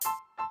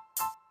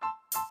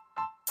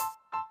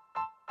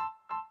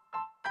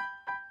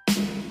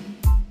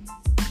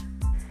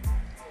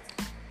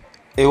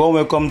A warm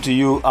welcome to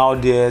you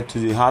out there to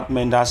the Heart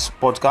Menders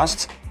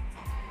podcast.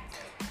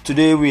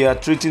 Today we are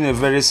treating a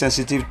very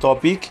sensitive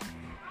topic.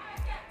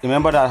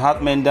 Remember that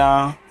Heart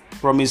Mender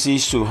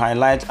promises to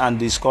highlight and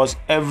discuss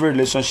every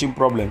relationship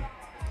problem,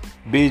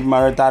 be it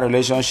marital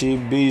relationship,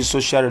 be it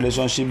social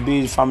relationship,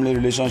 be it family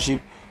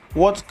relationship,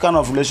 what kind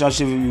of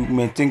relationship you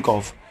may think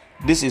of.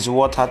 This is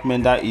what Heart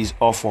Mender is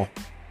all for.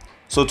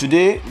 So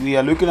today we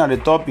are looking at the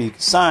topic,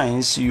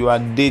 signs you are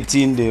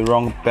dating the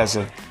wrong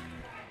person.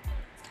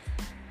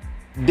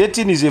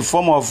 Dating is a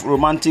form of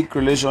romantic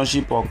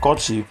relationship or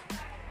courtship.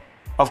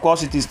 Of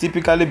course, it is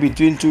typically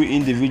between two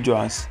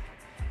individuals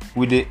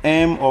with the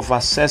aim of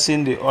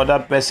assessing the other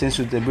person's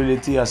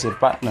suitability as a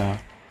partner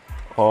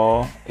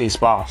or a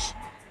spouse.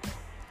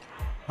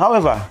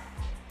 However,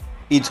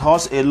 it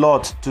hurts a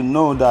lot to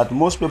know that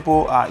most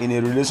people are in a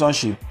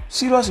relationship,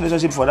 serious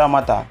relationship for that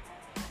matter,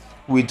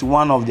 with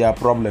one of their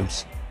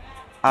problems,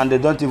 and they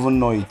don't even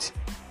know it.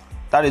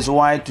 That is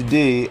why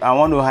today I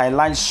want to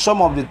highlight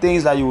some of the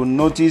things that you will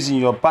notice in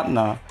your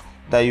partner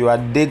that you are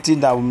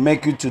dating that will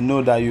make you to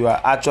know that you are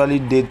actually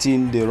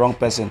dating the wrong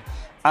person.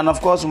 And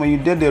of course, when you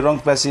date the wrong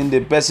person,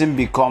 the person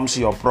becomes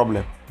your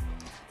problem.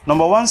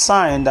 Number one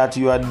sign that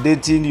you are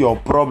dating your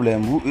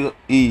problem, who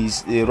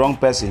is the wrong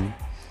person,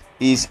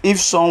 is if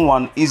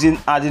someone isn't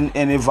adding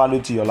any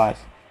value to your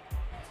life.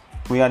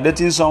 When you are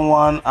dating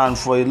someone and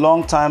for a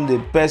long time the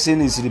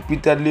person is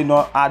repeatedly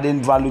not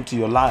adding value to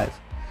your life,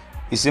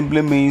 it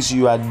simply means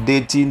you are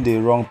dating the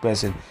wrong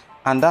person,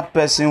 and that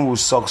person will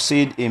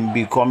succeed in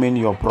becoming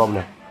your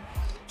problem.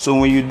 So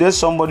when you date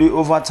somebody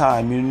over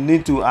time, you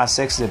need to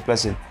assess the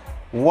person.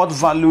 What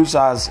values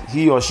has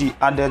he or she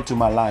added to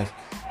my life?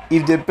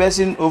 If the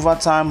person over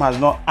time has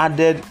not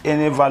added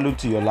any value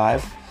to your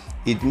life,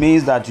 it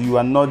means that you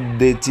are not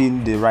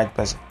dating the right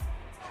person.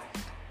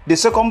 The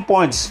second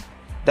point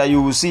that you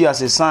will see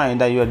as a sign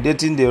that you are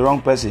dating the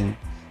wrong person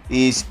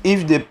is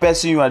if the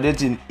person you are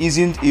dating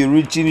isn't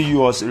enriching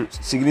your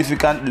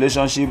significant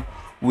relationship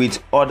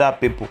with other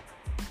people.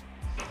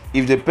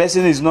 If the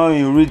person is not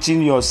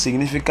enriching your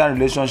significant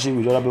relationship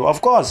with other people,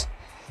 of course,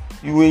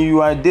 when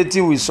you are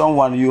dating with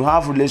someone, you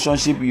have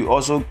relationship you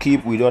also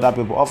keep with other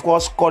people. Of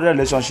course, current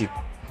relationship.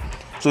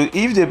 So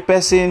if the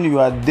person you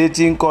are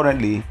dating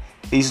currently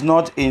is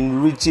not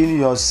enriching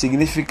your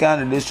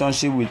significant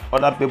relationship with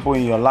other people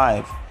in your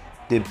life,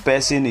 the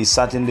person is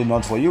certainly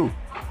not for you.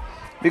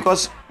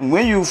 Because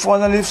when you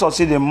finally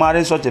succeed in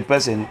marrying such a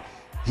person,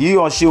 he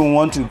or she will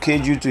want to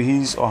cage you to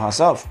his or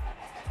herself.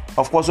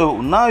 Of course, so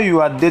now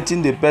you are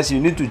dating the person,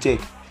 you need to check.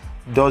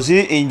 Does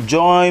he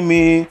enjoy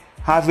me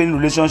having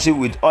relationship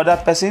with other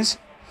persons?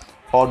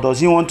 Or does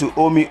he want to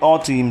owe me all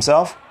to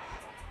himself?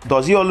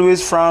 Does he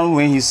always frown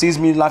when he sees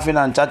me laughing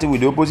and chatting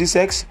with the opposite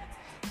sex?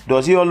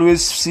 Does he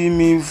always see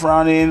me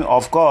frowning,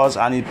 of course,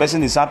 and the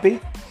person is happy?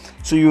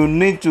 So you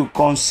need to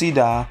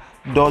consider,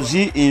 does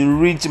he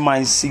enrich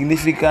my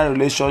significant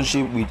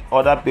relationship with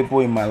other people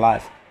in my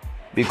life?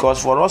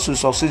 Because for us to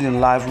succeed in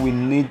life, we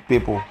need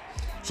people.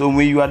 So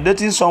when you are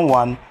dating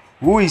someone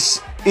who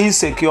is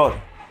insecure,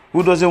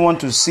 who doesn't want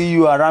to see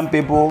you around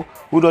people,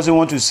 who doesn't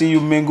want to see you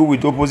mingle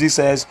with opposite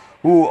sex,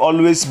 who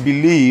always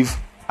believe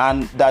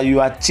and that you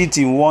are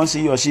cheating once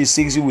he or she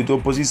sees you with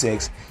opposite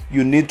sex,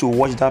 you need to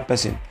watch that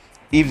person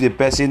if the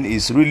person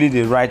is really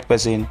the right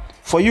person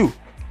for you.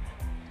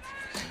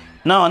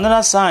 Now,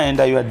 another sign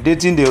that you are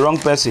dating the wrong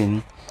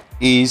person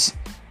is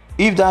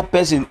if that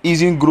person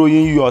isn't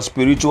growing your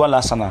spiritual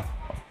asana.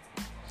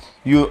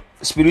 Your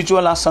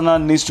spiritual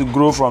asana needs to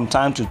grow from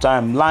time to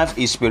time. Life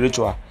is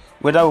spiritual,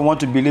 whether we want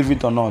to believe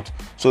it or not.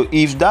 So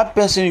if that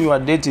person you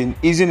are dating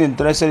isn't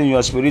interested in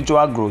your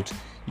spiritual growth,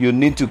 you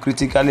need to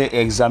critically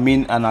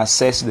examine and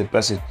assess the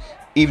person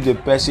if the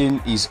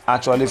person is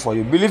actually for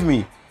you. Believe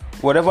me,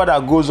 whatever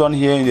that goes on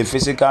here in the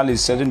physical is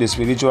setting the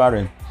spiritual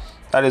realm.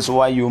 That is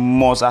why you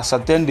must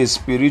ascertain the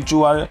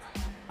spiritual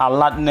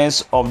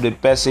alertness of the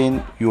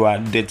person you are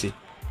dating.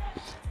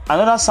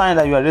 Another sign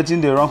that you are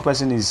dating the wrong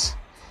person is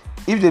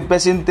if the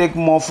person takes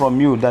more from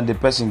you than the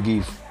person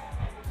gives.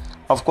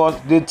 Of course,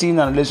 dating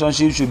and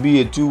relationship should be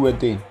a two-way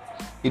thing.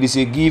 It is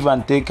a give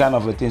and take kind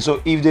of a thing.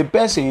 So if the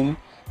person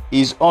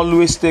is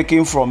always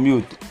taking from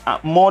you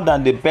more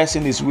than the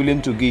person is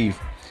willing to give,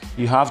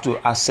 you have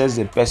to assess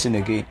the person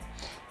again.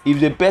 If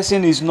the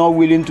person is not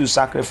willing to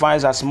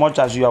sacrifice as much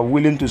as you are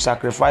willing to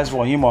sacrifice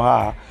for him or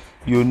her,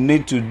 you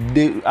need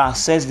to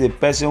assess the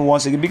person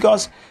once again,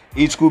 because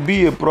it could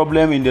be a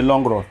problem in the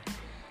long run.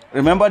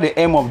 Remember, the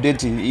aim of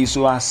dating is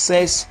to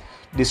assess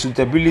the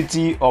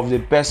suitability of the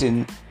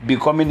person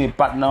becoming a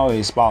partner or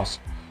a spouse.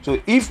 So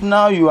if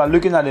now you are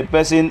looking at the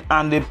person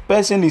and the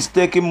person is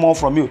taking more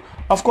from you,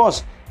 of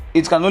course,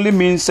 it can only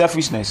mean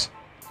selfishness.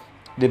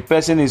 The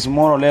person is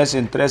more or less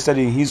interested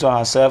in his or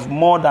herself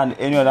more than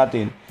any other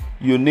thing.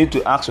 You need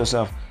to ask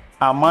yourself,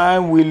 am I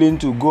willing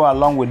to go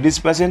along with this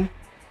person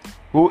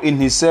who in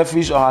his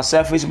selfish or her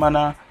selfish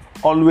manner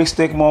always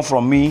take more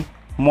from me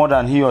more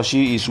than he or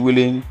she is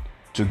willing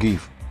to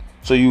give?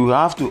 So you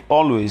have to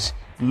always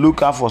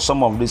look out for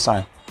some of this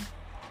sign.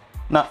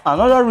 Now,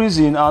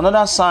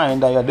 another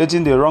sign that you're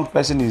dating the wrong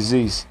person is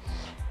this.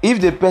 If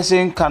the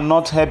person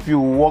cannot help you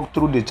walk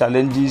through the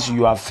challenges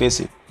you are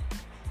facing,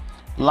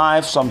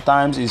 life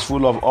sometimes is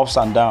full of ups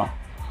and downs.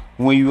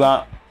 When you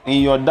are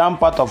in your down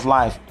part of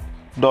life,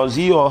 does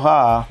he or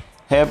her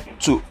help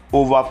to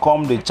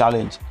overcome the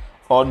challenge,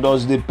 or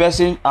does the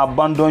person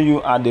abandon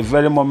you at the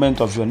very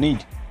moment of your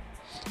need?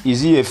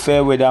 Is he a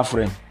fair weather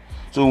friend?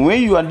 So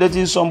when you are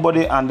dating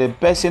somebody and the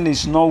person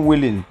is not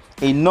willing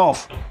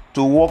enough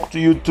to walk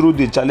you through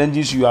the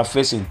challenges you are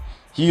facing,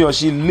 he or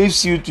she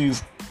leaves you to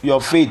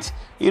your fate.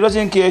 He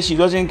doesn't care, she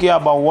doesn't care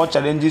about what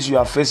challenges you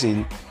are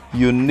facing.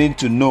 You need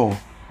to know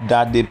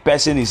that the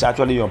person is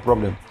actually your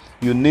problem.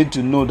 You need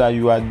to know that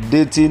you are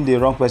dating the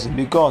wrong person,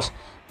 because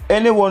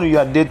anyone you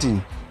are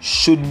dating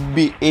should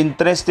be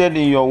interested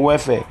in your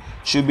welfare,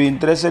 should be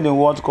interested in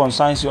what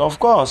concerns you, of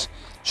course,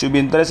 should be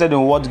interested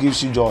in what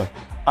gives you joy.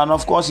 And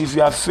of course, if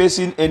you are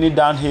facing any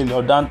downhill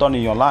or downturn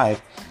in your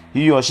life,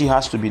 he or she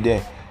has to be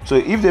there. So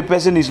if the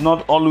person is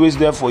not always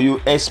there for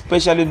you,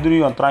 especially during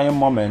your trying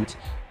moment,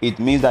 it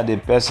means that the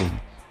person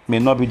may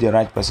not be the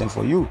right person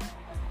for you.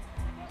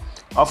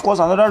 Of course,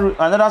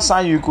 another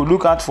sign you could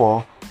look out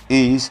for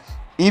is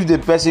if the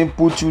person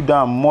puts you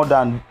down more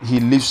than he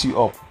lifts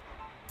you up.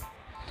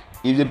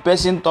 If the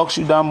person talks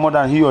you down more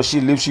than he or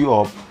she lifts you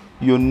up,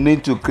 you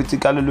need to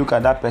critically look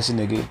at that person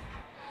again.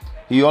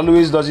 He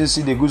always doesn't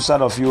see the good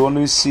side of you,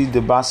 always see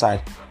the bad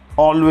side,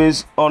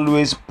 always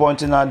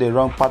pointing out the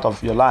wrong part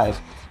of your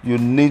life. You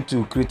need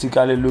to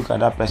critically look at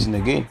that person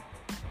again.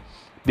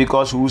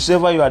 Because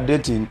whoever you are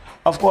dating,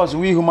 of course,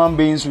 we human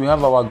beings, we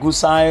have our good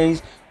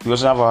sides, we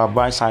also have our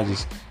bad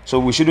sides. So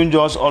we shouldn't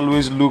just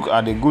always look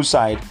at the good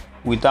side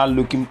without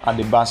looking at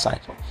the bad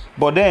side.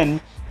 But then,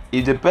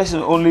 if the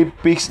person only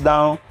picks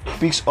up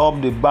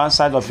the bad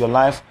side of your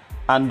life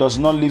and does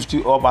not lift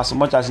you up as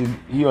much as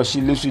he or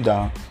she lifts you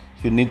down,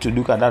 you need to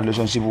look at that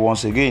relationship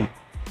once again.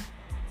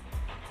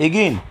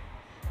 Again,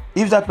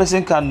 if that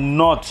person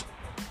cannot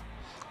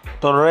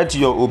tolerate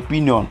your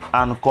opinion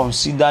and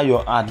consider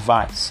your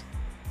advice,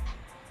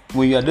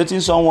 when you are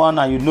dating someone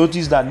and you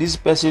notice that this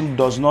person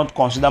does not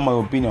consider my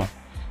opinion,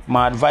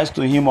 my advice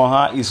to him or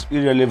her is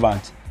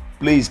irrelevant,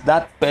 please,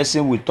 that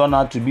person will turn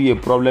out to be a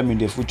problem in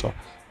the future.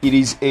 It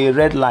is a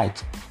red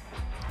light.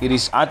 It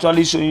is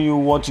actually showing you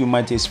what you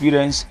might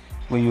experience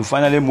when you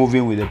finally move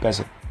in with the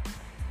person.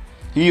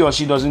 He or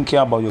she doesn't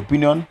care about your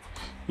opinion.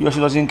 He or she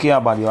doesn't care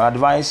about your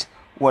advice.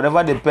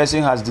 Whatever the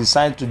person has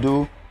decided to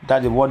do,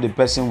 that is what the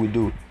person will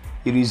do.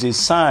 It is a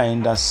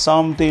sign that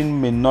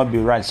something may not be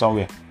right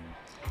somewhere.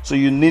 So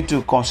you need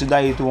to consider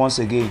it once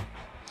again.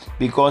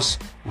 Because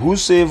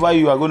whosoever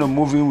you are going to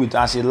move in with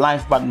as a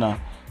life partner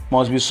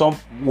must be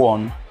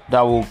someone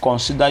that will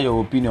consider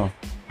your opinion,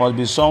 must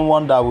be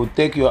someone that will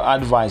take your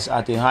advice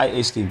at a high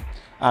esteem,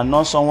 and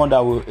not someone that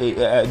will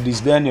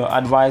disdain your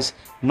advice,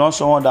 not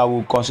someone that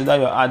will consider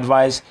your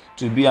advice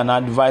to be an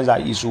advice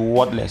that is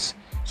worthless.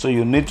 So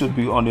you need to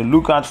be on the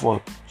lookout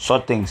for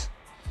such things.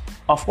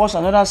 Of course,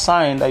 another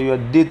sign that you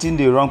are dating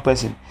the wrong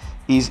person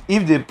is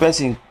if the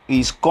person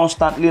is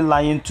constantly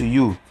lying to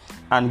you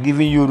and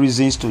giving you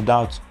reasons to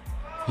doubt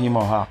him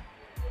or her.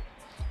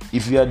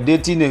 If you are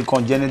dating a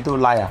congenital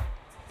liar,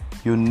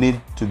 you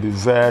need to be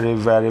very,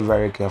 very,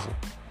 very careful.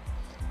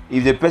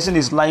 If the person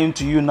is lying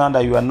to you now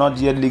that you are not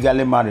yet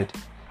legally married,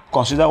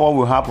 consider what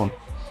will happen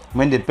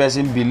when the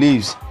person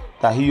believes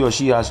that he or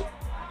she has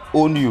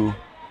owned you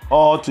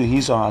all to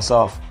his or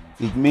herself.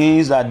 It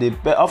means that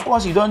of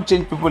course, you don't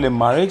change people in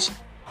marriage.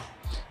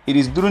 It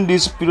is during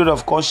this period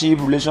of courtship,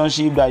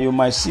 relationship, that you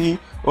might see,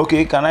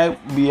 okay, can I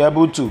be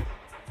able to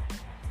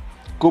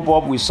cope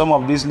up with some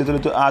of these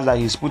little acts that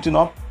he's putting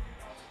up?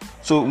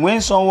 So when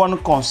someone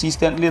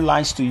consistently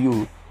lies to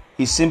you,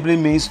 it simply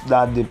means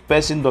that the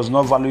person does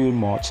not value you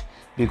much,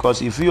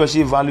 because if he or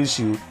she values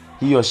you,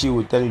 he or she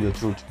will tell you the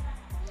truth.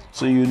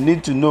 So you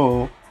need to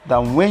know that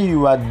when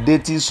you are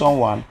dating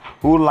someone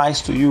who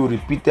lies to you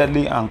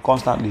repeatedly and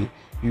constantly,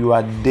 you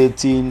are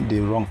dating the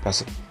wrong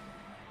person.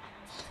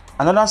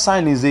 Another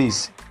sign is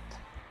this: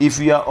 if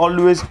you are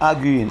always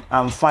arguing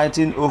and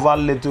fighting over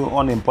little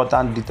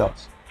unimportant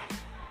details.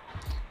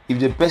 If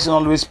the person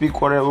always speaks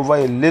quarrel over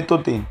a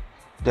little thing,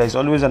 there is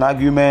always an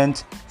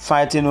argument,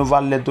 fighting over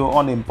little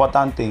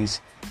unimportant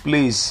things,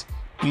 please,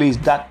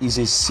 that is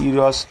a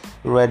serious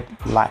red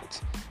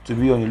light to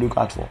be on the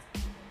lookout for.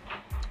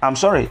 I'm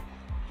sorry,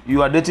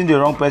 you are dating the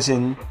wrong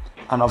person,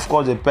 and of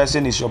course the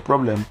person is your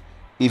problem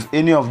if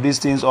any of these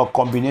things or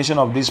combination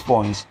of these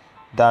points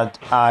that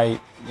I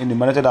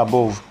enumerated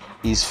above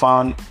is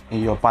found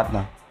in your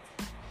partner.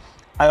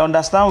 I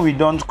understand we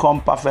don't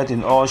come perfect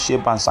in all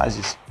shapes and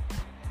sizes.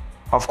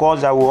 Of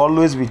course, there will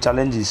always be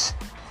challenges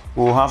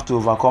we will have to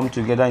overcome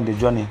together in the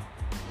journey.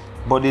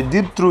 But the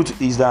deep truth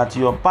is that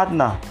your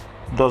partner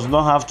does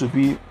not have to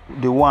be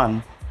the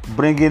one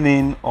bringing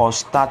in or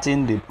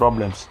starting the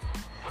problems.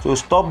 So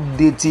stop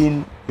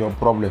dating your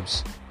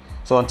problems.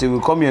 So until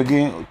we come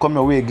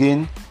your way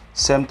again,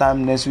 same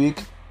time next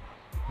week,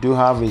 do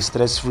have a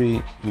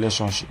stress-free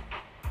relationship.